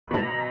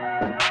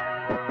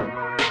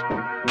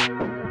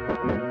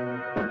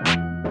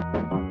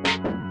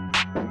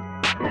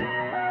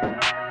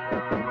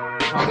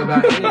Talk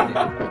about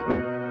anything.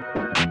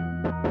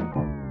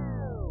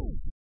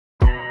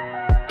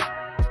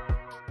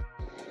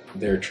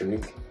 Their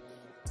truth.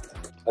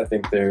 I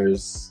think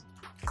there's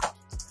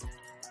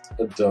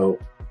a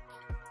dope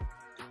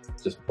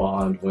just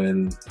bond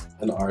when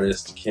an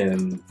artist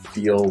can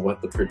feel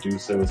what the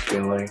producer was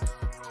feeling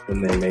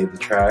when they made the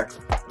track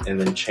and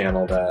then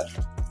channel that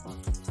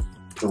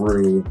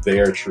through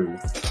their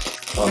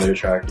truth on their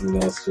track. You know,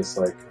 it's just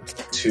like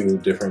two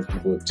different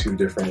people with two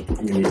different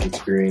unique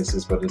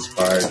experiences but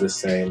inspired the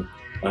same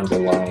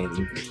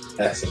underlying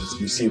essence.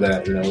 You see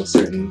that, you know, with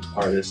certain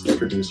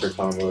artist-producer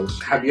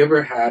combos. Have you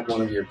ever had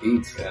one of your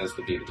beats as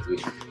the beat of the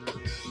week?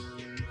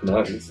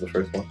 No, this is the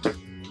first one.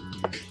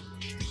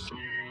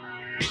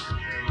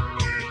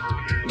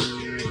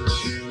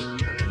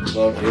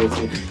 Love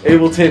Ableton.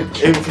 Ableton.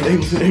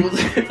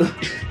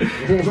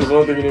 The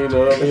one thing you didn't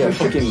know. Yeah, I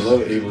fucking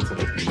love Ableton.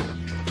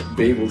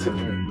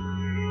 Bableton.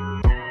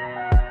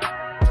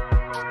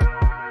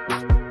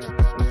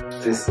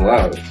 This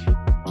loud.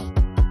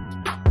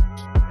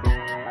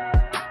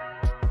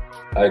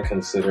 I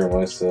consider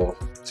myself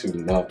to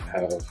not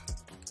have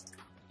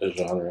a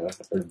genre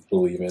or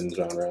believe in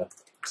genre.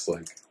 It's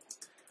like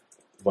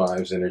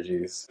vibes,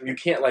 energies. You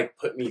can't like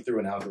put me through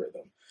an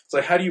algorithm. It's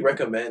like, how do you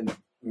recommend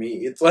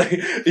me? It's like,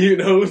 you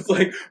know, it's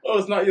like, oh,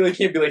 it's not, you like,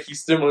 can't be like,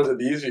 he's similar to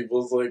these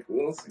people. It's like,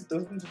 well, it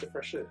does a bunch of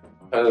different shit.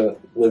 I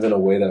live in a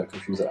way that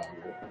confuses the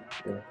algorithm.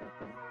 Yeah.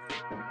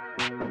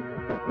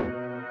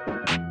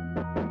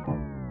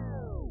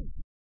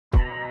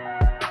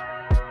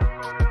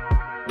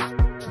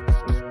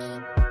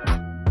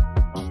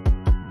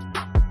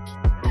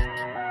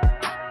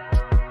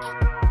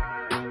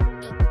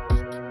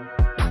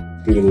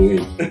 Beat of the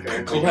week.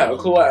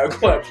 Collab,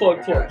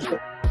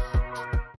 plug.